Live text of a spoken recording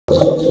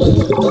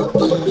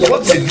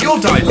your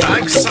dive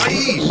bag,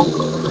 Saeed?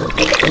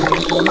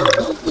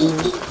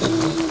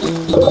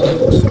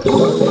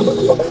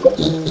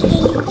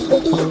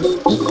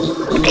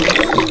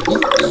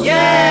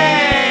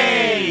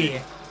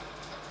 Yay!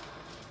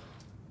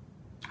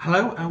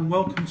 Hello and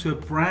welcome to a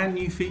brand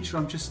new feature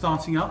I'm just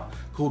starting up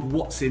called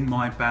What's in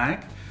My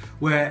Bag,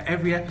 where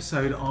every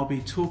episode I'll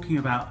be talking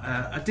about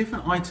a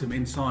different item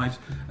inside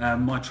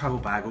my travel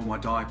bag or my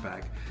dive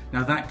bag.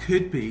 Now that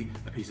could be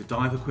a piece of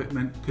dive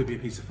equipment, could be a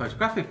piece of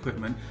photographic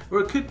equipment, or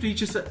it could be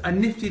just a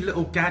nifty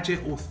little gadget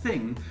or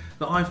thing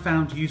that I've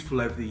found useful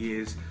over the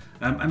years,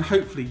 and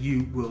hopefully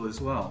you will as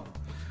well.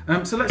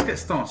 So let's get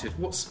started.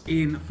 What's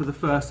in for the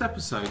first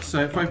episode?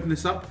 So if I open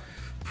this up,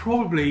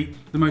 probably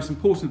the most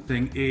important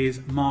thing is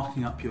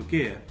marking up your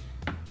gear.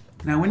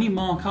 Now when you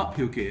mark up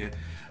your gear,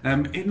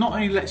 it not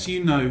only lets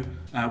you know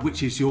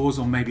which is yours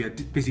on maybe a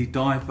busy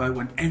dive boat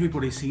when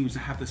everybody seems to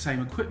have the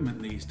same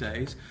equipment these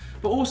days,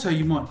 but also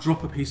you might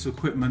drop a piece of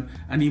equipment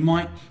and you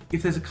might,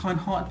 if there's a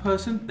kind-hearted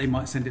person, they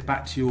might send it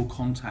back to you or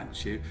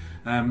contact you.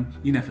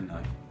 You never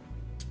know.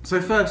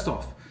 So first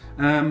off,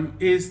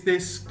 is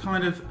this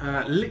kind of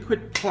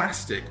liquid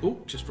plastic. Oh,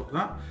 just dropped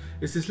that.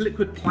 It's this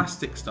liquid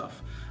plastic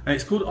stuff.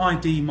 It's called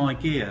ID My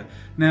Gear.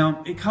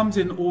 Now it comes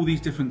in all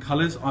these different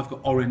colours. I've got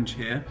orange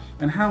here,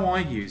 and how I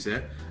use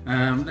it,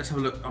 let's have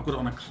a look. I've got it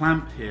on a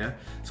clamp here,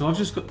 so I've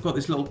just got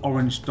this little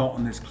orange dot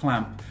on this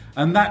clamp,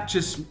 and that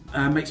just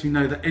makes me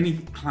know that any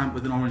clamp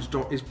with an orange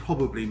dot is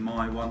probably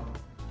my one.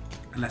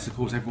 Unless of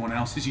course everyone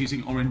else is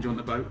using orange on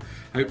the boat.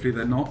 Hopefully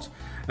they're not.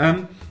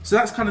 So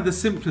that's kind of the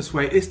simplest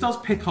way. This does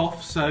pick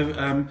off,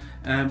 so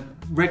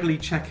regularly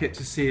check it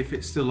to see if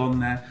it's still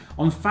on there.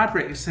 On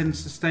fabric it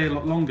tends to stay a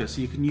lot longer,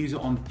 so you can use it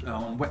on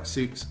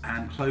wetsuits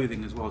and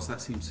clothing as well, so that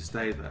seems to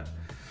stay there.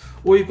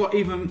 Or you've got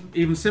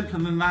even simpler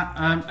than that,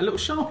 a little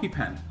Sharpie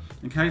pen.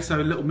 Okay, so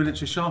a little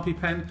miniature Sharpie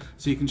pen,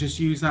 so you can just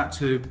use that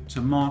to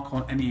mark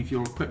on any of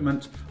your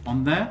equipment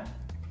on there.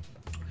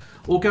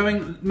 Or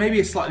going maybe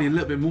a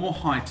little bit more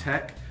high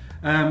tech,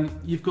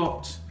 I've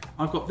got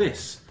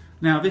this.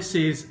 Now this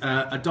is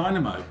a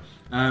dynamo,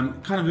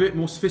 kind of a bit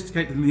more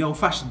sophisticated than the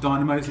old-fashioned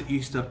dynamos that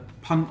used to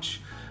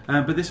punch.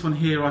 But this one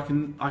here, I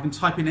can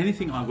type in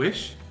anything I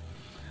wish.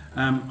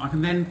 I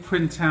can then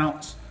print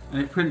out,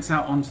 and it prints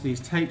out onto these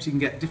tapes. You can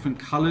get different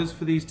colours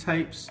for these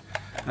tapes.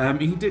 You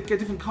can get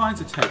different kinds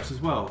of tapes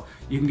as well.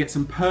 You can get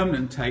some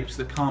permanent tapes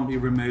that can't be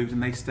removed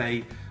and they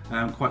stay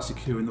quite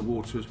secure in the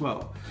water as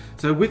well.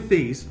 So with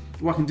these,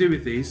 what I can do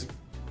with these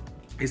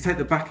is take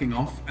the backing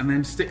off and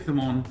then stick them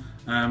on.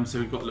 So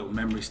we've got a little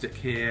memory stick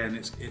here, and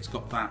it's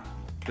got that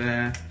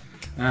there.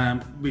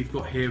 We've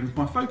got here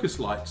my focus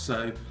light,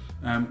 so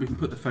we can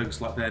put the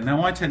focus light there.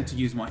 Now I tend to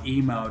use my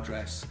email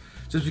address,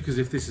 just because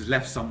if this is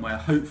left somewhere,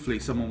 hopefully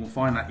someone will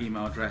find that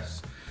email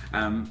address.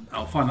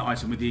 I'll find the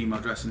item with the email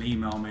address and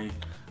email me.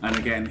 And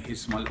again,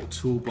 here's my little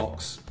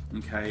toolbox,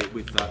 okay,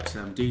 with that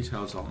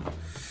details on.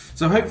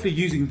 So hopefully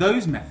using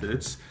those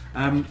methods,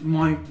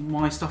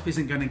 my stuff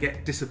isn't going to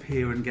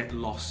disappear and get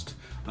lost.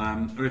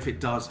 Or if it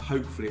does,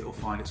 hopefully it will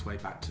find its way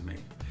back to me.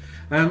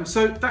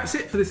 So that's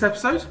it for this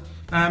episode.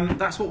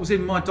 That's what was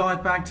in my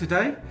dive bag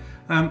today.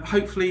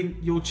 Hopefully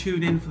you'll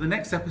tune in for the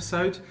next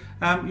episode.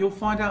 You'll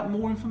find out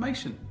more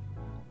information.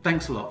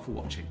 Thanks a lot for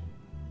watching.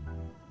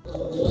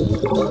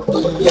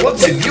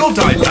 What's in your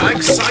dive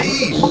bag,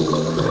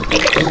 Saeed?